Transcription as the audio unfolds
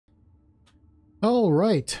All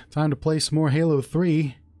right, time to play some more Halo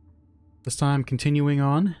 3. This time continuing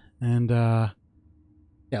on, and yeah,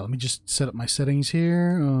 let me just set up my settings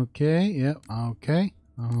here. Okay, yep, okay,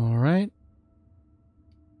 all right.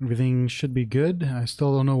 Everything should be good. I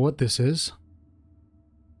still don't know what this is,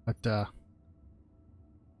 but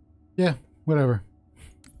yeah, whatever.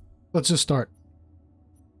 Let's just start.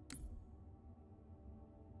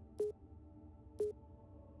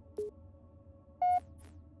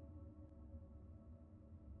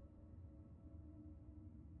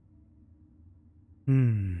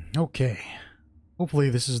 Okay. Hopefully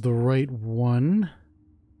this is the right one.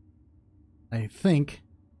 I think.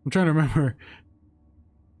 I'm trying to remember.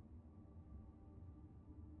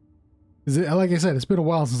 Is it, like I said, it's been a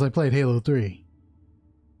while since I played Halo 3.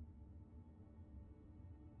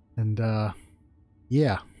 And,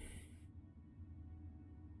 yeah.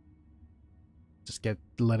 Just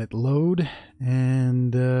let it load,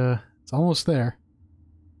 and, it's almost there.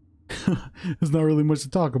 There's not really much to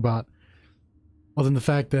talk about. Other than the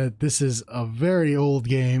fact that this is a very old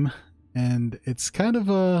game, and it's kind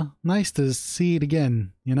of nice to see it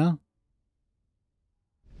again, you know?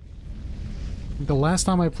 The last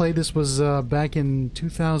time I played this was back in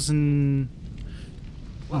 2000...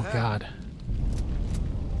 Oh god.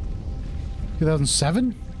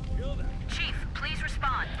 2007? Chief, please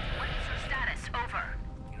respond. What is your status? Over.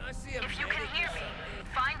 If you can hear me,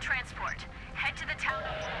 find transport. Head to the town of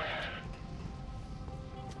Ford.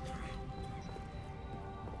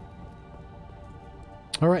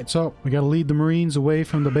 Alright, so we gotta lead the Marines away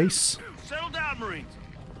from the base. Settle down, Marines.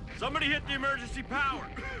 Somebody hit the emergency power.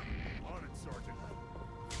 On it, Sergeant.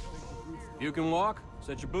 You can walk.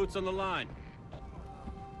 Set your boots on the line.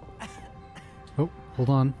 Oh, hold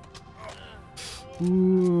on.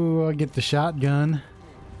 Ooh, I'll get the shotgun.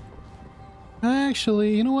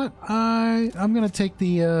 Actually, you know what? I'm gonna take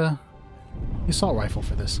the assault rifle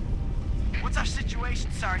for this. What's our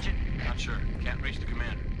situation, Sergeant? Not sure. Can't reach the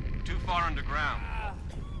commander. Too far underground.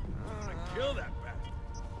 Kill that bastard.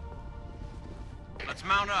 Let's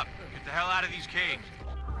mount up. Get the hell out of these caves.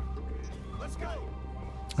 Let's go.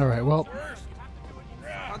 Alright, well.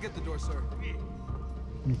 I'll get the door, sir.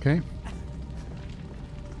 Okay.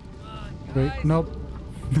 Wait, nope.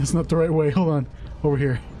 That's not the right way. Hold on. Over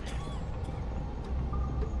here.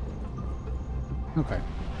 Okay.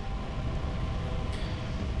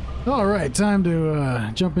 Alright, time to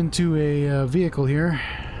jump into a vehicle here.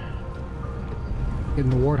 Get in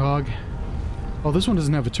the Warthog. Oh, this one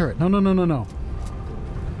doesn't have a turret. No, no, no, no, no.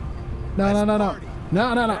 No, no, no, no.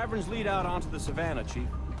 No, no, no. Taverns lead out onto the savannah, Chief.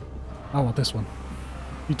 I want this one.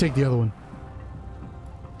 You take the other one.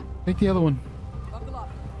 Take the other one.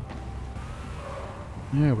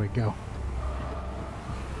 There we go.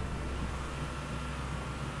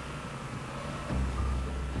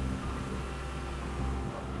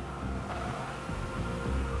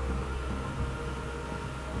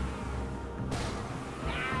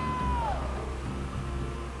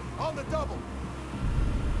 On the double.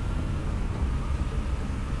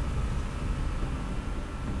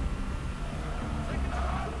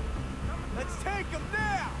 Let's take him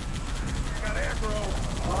now. Got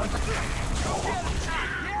aggro. On the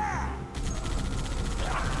yeah.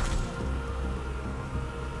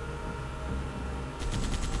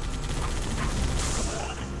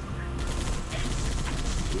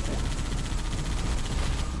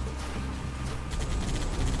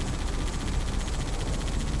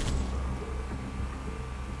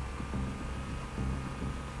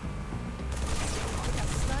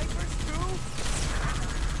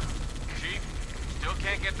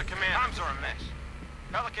 Get the command. Comms are a mess.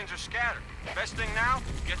 Pelicans are scattered. Best thing now,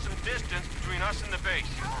 get some distance between us and the base.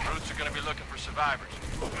 Brutes are gonna be looking for survivors.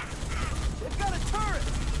 They've got a turret.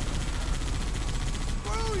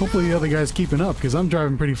 Hopefully the other guy's keeping up, because I'm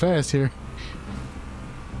driving pretty fast here.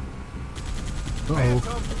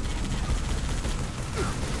 Uh-oh.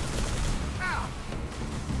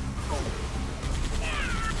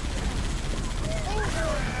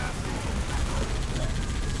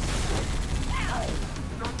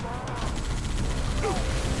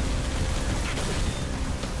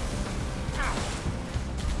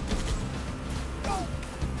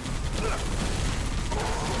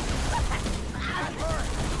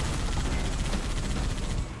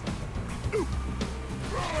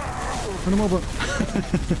 Run him over.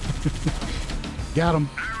 Got him.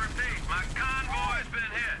 I repeat, my convoy's been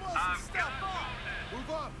hit. I've got wounded. Move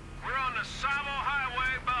up. We're on the Tsavo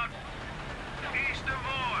highway about east of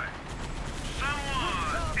Void.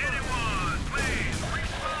 Someone, anyone, please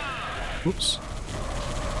respond. Oops.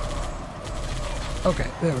 Okay,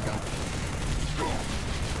 there we go.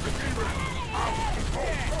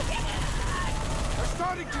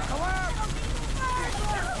 Ready to collapse!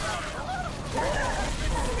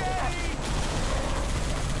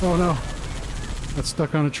 Oh no. That's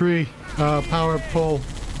stuck on a tree. Power pole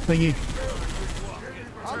thingy.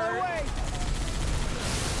 On my way!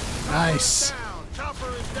 Nice. Down!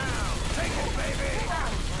 Chopper is down! Take it, baby!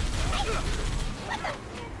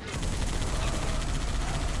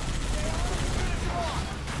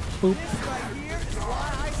 Boop. This right here is why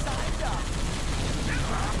I signed up.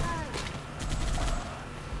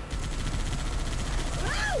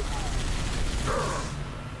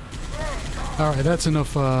 Alright, that's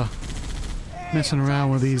enough messing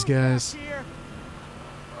around with these guys.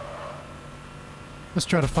 Let's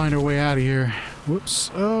try to find our way out of here.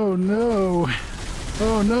 Whoops. Oh no.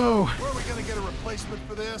 Oh no. Where are we gonna get a replacement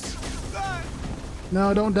for this?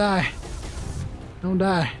 No, don't die. Don't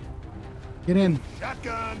die. Get in.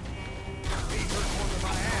 Shotgun! He hurt more than my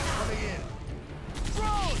ass. Let me in.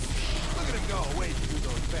 Drones! Look at him go away from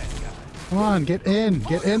those bad guys. Come on, get in.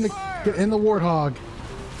 Get in the warthog.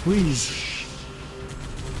 Please.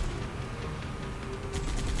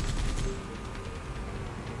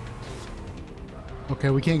 Okay,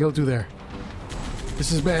 we can't go through there.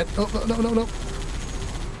 This is bad. Oh, no, no, no, no.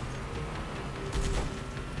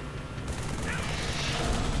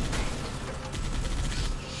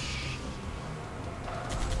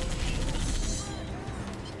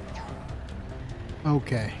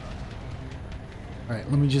 Okay. Alright,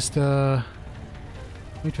 let me just, wait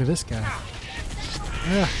for this guy.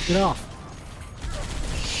 Yeah, get off.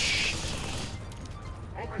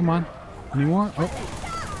 Come on. Any more? Oh.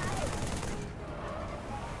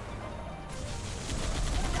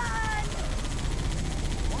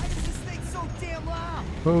 Why is this thing so damn loud?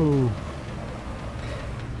 Oh.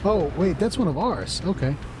 Oh, wait, that's one of ours.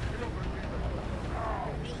 Okay.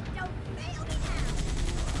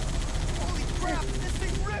 Holy crap, this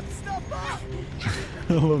thing rips stuff up!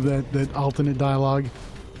 I love that alternate dialogue.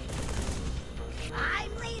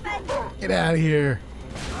 I'm leaving. Get out of here.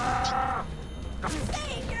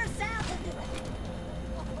 Save yourself.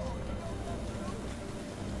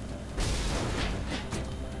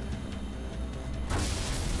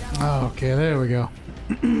 Okay, there we go.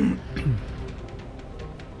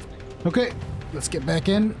 Okay, let's get back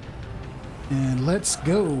in and let's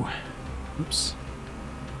go. Oops.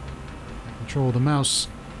 Control the mouse.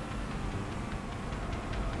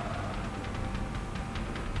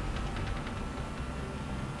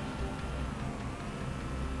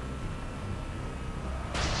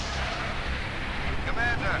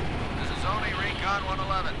 Commander, this is only Recon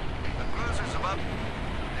 111. The cruiser's above.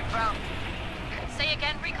 They found Say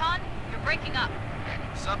again, Recon. You're breaking up.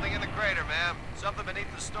 something in the crater, ma'am. Something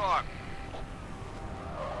beneath the storm.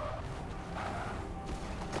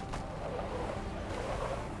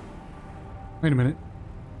 Wait a minute.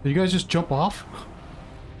 Did you guys just jump off?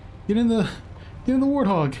 Get in the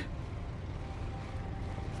warthog.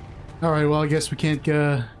 All right. Well, I guess we can't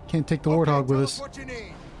take the warthog with us. What you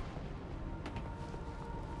need?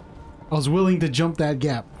 I was willing to jump that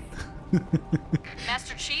gap.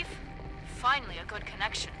 Master Chief, finally a good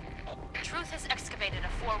connection. Truth has excavated a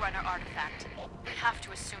Forerunner artifact. We have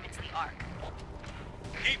to assume it's the Ark.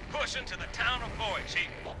 Keep pushing to the town of Boyd, Chief.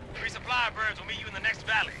 3 supply birds will meet you in the next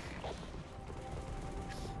valley.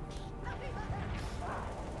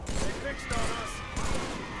 They fixed on us.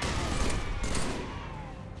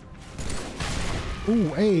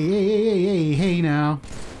 Ooh, hey now.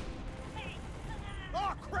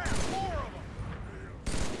 Oh crap! More of them.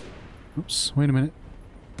 Oops, wait a minute.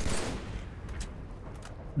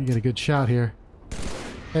 Let me get a good shot here.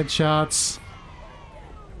 Headshots.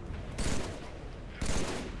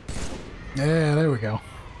 Yeah, there we go.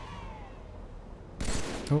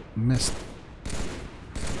 Oh, missed.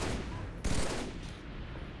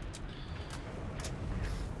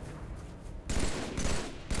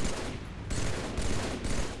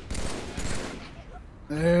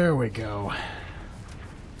 There we go.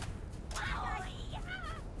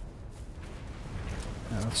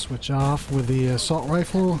 Now let's switch off with the assault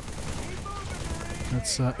rifle.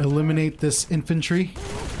 Let's eliminate this infantry.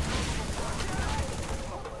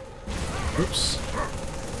 Oops.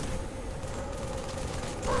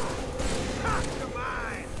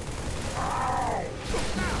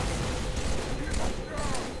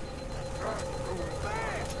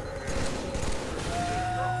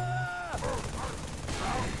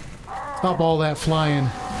 Stop all that flying.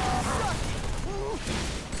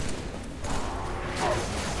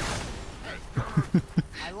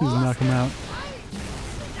 Just knock him out.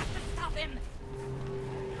 Stop him.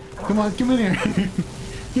 Come on, come in here.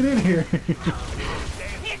 Get in here.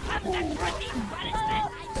 Here comes the punishment.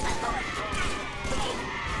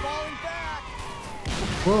 Falling back!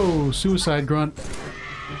 Whoa, suicide grunt.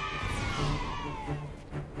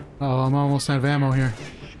 Oh, I'm almost out of ammo here.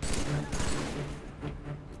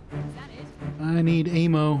 I need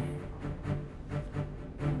ammo.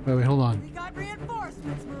 Wait, hold on. We got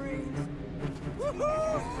reinforcements, Marines.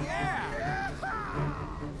 Woohoo! Yeah!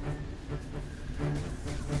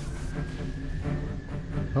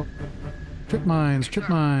 Oh. Trip mines, trip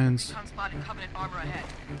mines. Recon spotted Covenant armor ahead.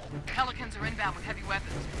 Pelicans are inbound with heavy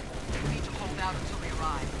weapons. We need to hold out until they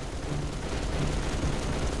arrive.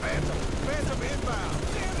 Phantom inbound.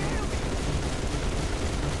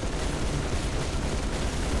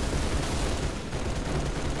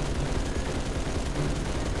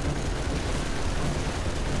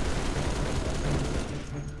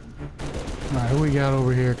 Alright, who we got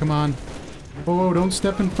over here? Come on. Whoa, whoa, don't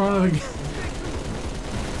step in front of the...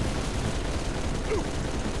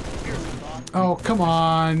 Oh, come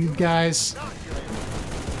on, guys.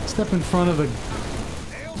 Step in front of the...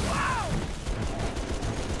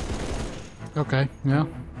 Okay, yeah.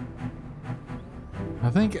 I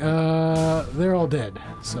think, they're all dead,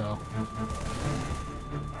 so...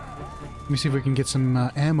 Let me see if we can get some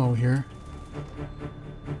ammo here.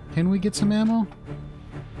 Can we get some ammo?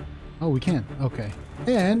 Oh, we can. Okay.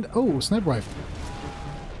 And, oh, sniper rifle.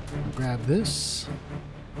 Grab this.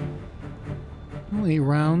 Only 8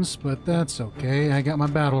 rounds, but that's okay. I got my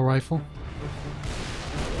battle rifle.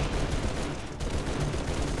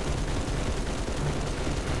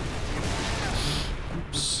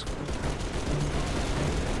 Oops.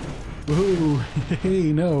 Woohoo!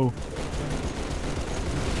 Hey, no.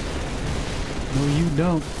 No, you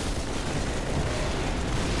don't.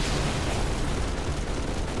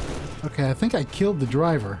 Okay, I think I killed the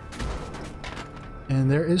driver. And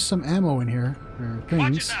there is some ammo in here for things.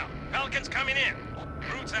 Watch it now. Pelicans coming in.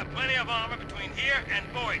 Brutes have plenty of armor between here and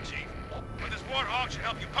Boyd, Chief. But this Warthog should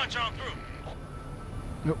help you punch on through.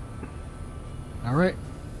 Nope. Alright.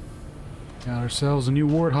 Got ourselves a new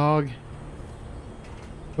Warthog.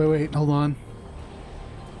 Wait, hold on.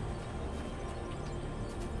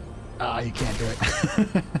 Ah, you can't do it.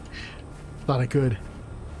 Thought I could.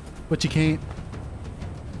 But you can't.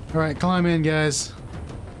 Alright, climb in, guys.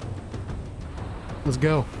 Let's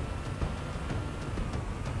go.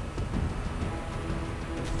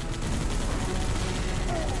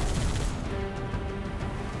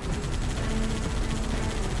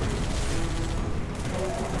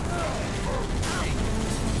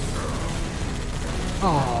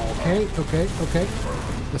 Oh, okay.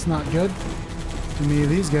 That's not good. Too many of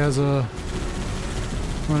these guys are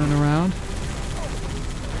running around.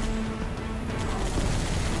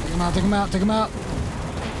 Take him out.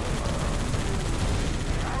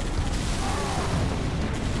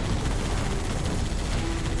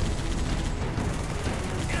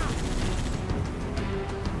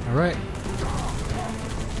 Alright.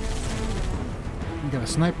 We got a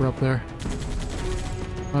sniper up there.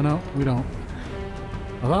 Oh no, we don't.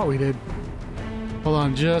 I thought we did. Hold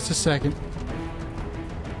on just a second.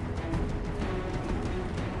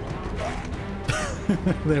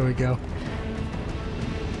 There we go.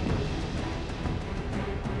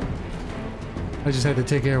 I just had to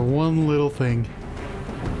take care of one little thing.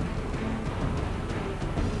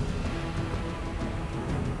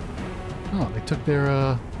 Oh, they took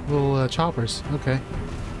their little choppers. Okay.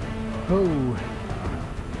 Oh.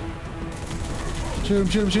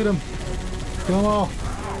 Shoot him. Kill them all.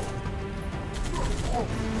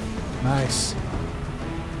 Nice.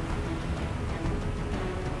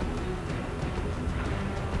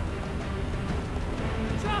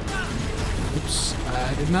 Oops.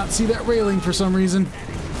 I did not see that railing for some reason.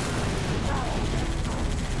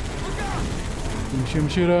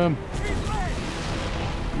 Shoot him.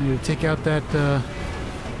 I need to take out that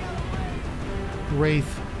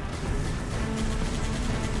Wraith.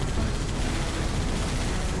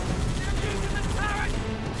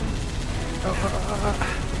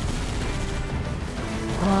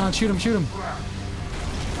 Come on, shoot him.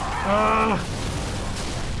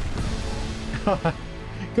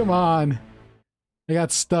 Come on. I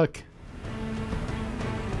got stuck.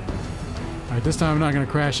 Alright, this time I'm not going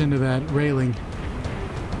to crash into that railing.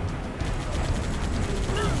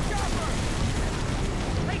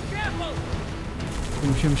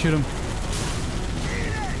 Shoot him.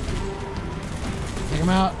 Take him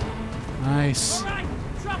out. Nice.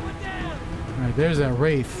 Alright, there's that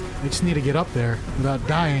Wraith. I just need to get up there without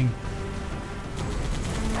dying.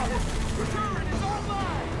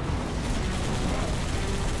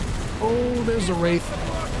 Oh, there's the Wraith.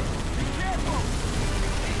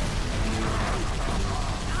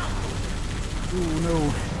 Oh no.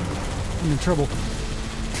 I'm in trouble.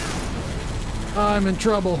 I'm in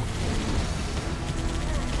trouble.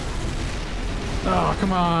 Oh,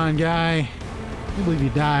 come on, guy. I can't believe you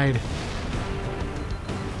died.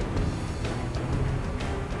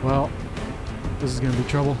 Well, this is gonna be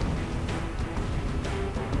trouble.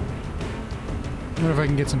 I wonder if I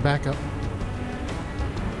can get some backup.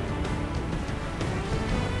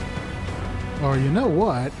 Or you know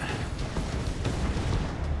what?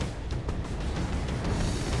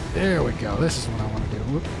 There we go. This is what I want to do.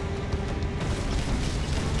 Whoop.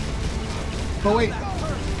 Oh, wait.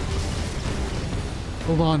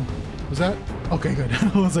 Hold on. Was that? Okay, good.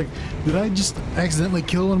 I was like, did I just accidentally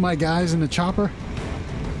kill one of my guys in the chopper?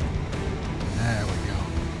 There we go.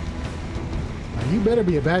 Now, you better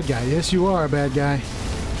be a bad guy. Yes, you are a bad guy.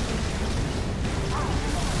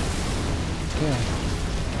 Yeah.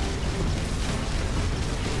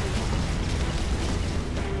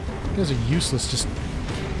 You guys are useless. Just...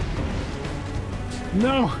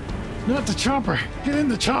 No! Not the chopper! Get in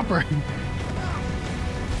the chopper!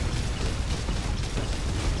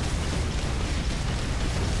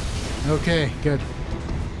 Okay, good.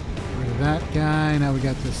 Get rid of that guy. Now we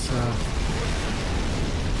got this,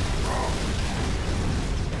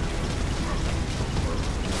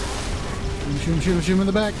 Shoot him in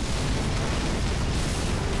the back.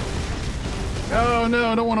 Oh no,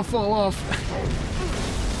 I don't want to fall off.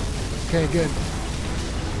 Okay, good.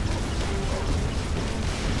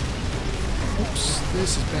 Oops,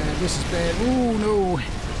 this is bad, this is bad. Ooh, no.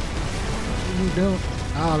 You don't.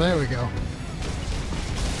 Oh, there we go.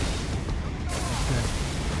 Okay.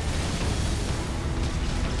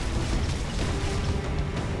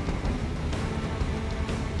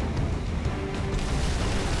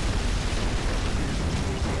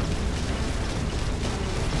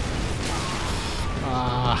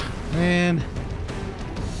 Ah, man.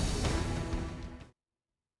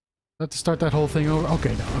 I have to start that whole thing over?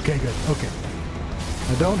 Okay, no. Okay, good. Okay.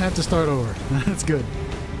 I don't have to start over. That's good.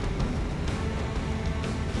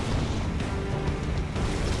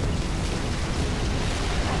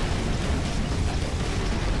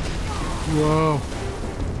 Whoa.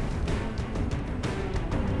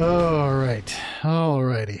 Alright.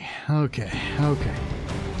 Alrighty. Okay. Okay.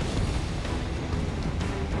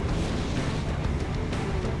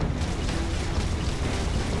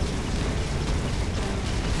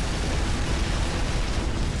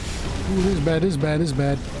 Ooh, this is bad, this is bad, this is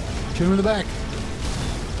bad. Shoot him in the back.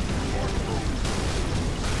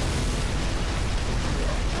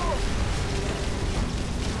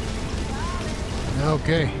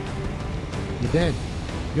 Okay. You're dead.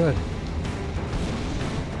 Good.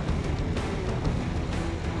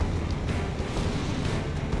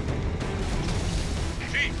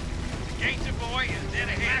 Chief, the gates are boy is dead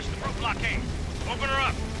ahead. Smash the front blockade. Open her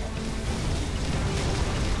up.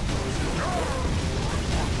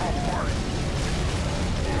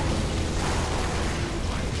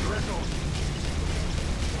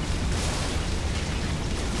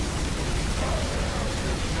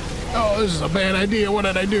 Oh, this is a bad idea. What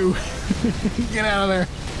did I do? Get out of there.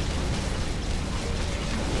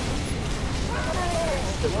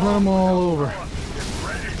 Run them all over. Get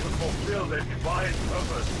ready to fulfill their divine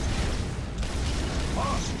purpose.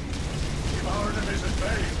 Fast! Keep our enemies at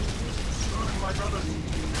bay. Soon, my brothers.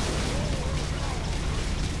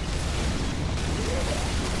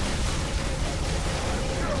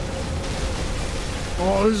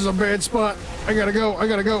 Oh, this is a bad spot. I gotta go. I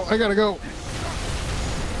gotta go. I gotta go.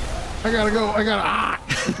 I gotta go. I gotta. Ah!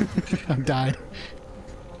 I died.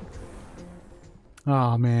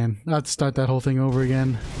 Oh man, I have to start that whole thing over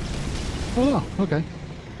again. Oh no. Okay.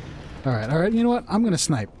 All right. All right. You know what? I'm gonna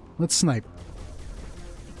snipe. Let's snipe.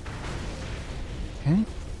 Okay.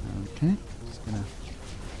 Okay. Just gonna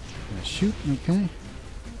shoot. Okay.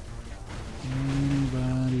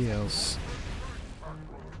 Anybody else?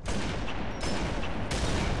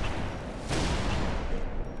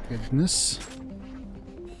 Goodness.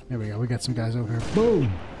 There we go. We got some guys over here.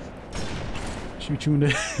 Boom! Shoot you into...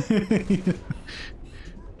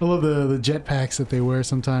 I love the jetpacks that they wear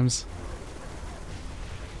sometimes.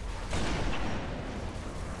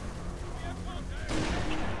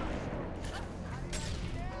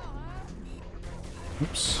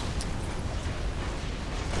 Oops.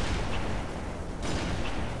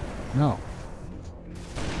 No.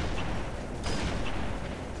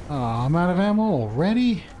 Oh, I'm out of ammo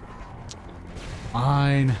already?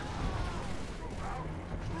 Fine.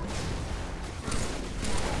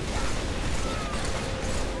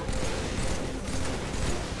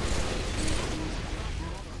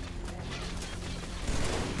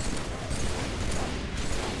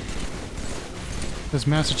 This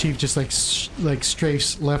Master Chief just like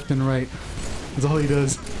strafes left and right. That's all he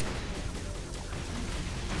does.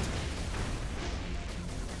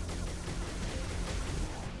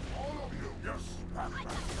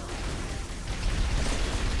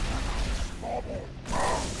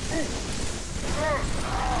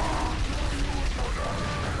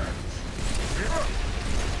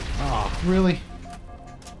 Really?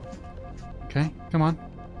 Okay, come on.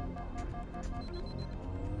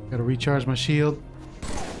 Gotta recharge my shield.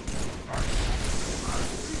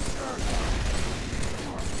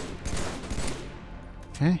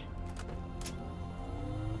 Okay.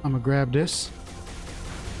 I'm gonna grab this.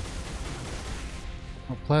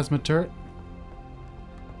 Oh, plasma turret.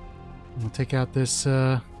 I'm gonna take out this,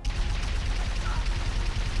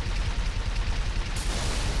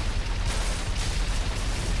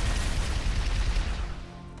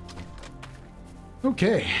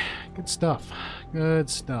 Okay, good stuff. Good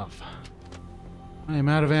stuff. I am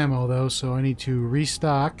out of ammo though, so I need to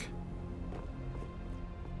restock.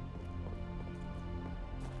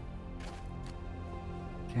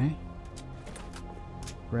 Okay.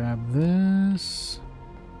 Grab this.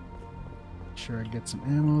 Make sure I get some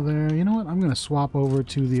ammo there. You know what? I'm going to swap over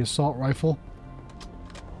to the assault rifle.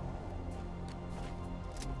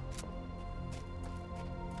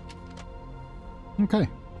 Okay.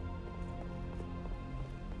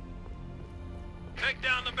 Take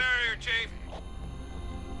down the barrier, Chief.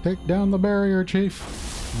 Take down the barrier,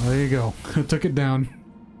 Chief. There you go. Took it down.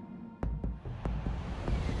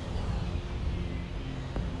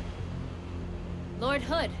 Lord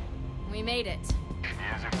Hood, we made it.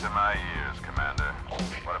 Music to my ears, Commander.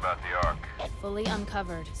 What about the Ark? Fully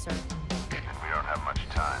uncovered, sir. Then we don't have much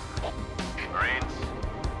time. Marines,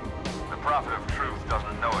 the Prophet of Truth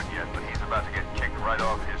doesn't know it yet, but he's about to get kicked right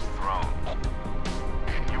off his throne.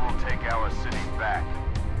 You will take our city back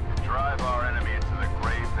and drive our enemy into the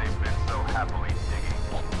grave they've been so happily digging.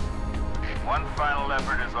 One final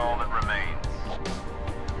effort is all that remains.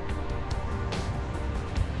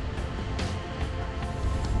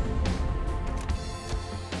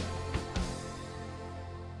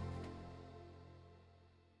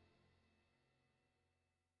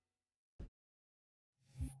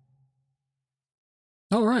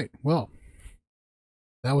 All right. Well,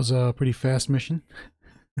 that was a pretty fast mission.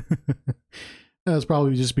 That was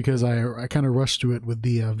probably just because I kind of rushed through it with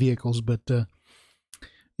the vehicles, but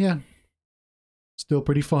yeah, still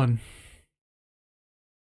pretty fun.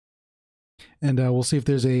 And we'll see if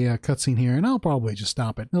there's a cutscene here, and I'll probably just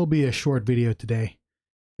stop it. It'll be a short video today,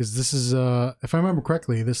 because this is, if I remember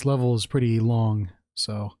correctly, this level is pretty long,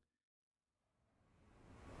 so.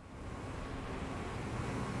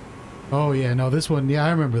 Oh yeah, no, this one, yeah, I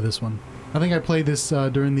remember this one. I think I played this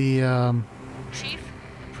during the, Chief,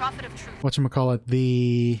 the Prophet of Truth. whatchamacallit,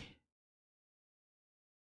 the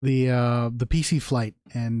PC flight,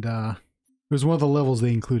 and it was one of the levels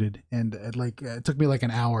they included, and it took me like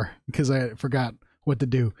an hour because I forgot what to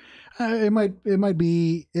do. It might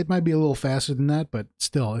be a little faster than that, but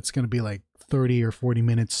still, it's gonna be like 30 or 40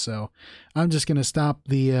 minutes. So I'm just gonna stop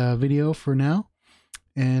the video for now,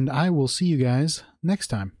 and I will see you guys next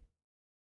time.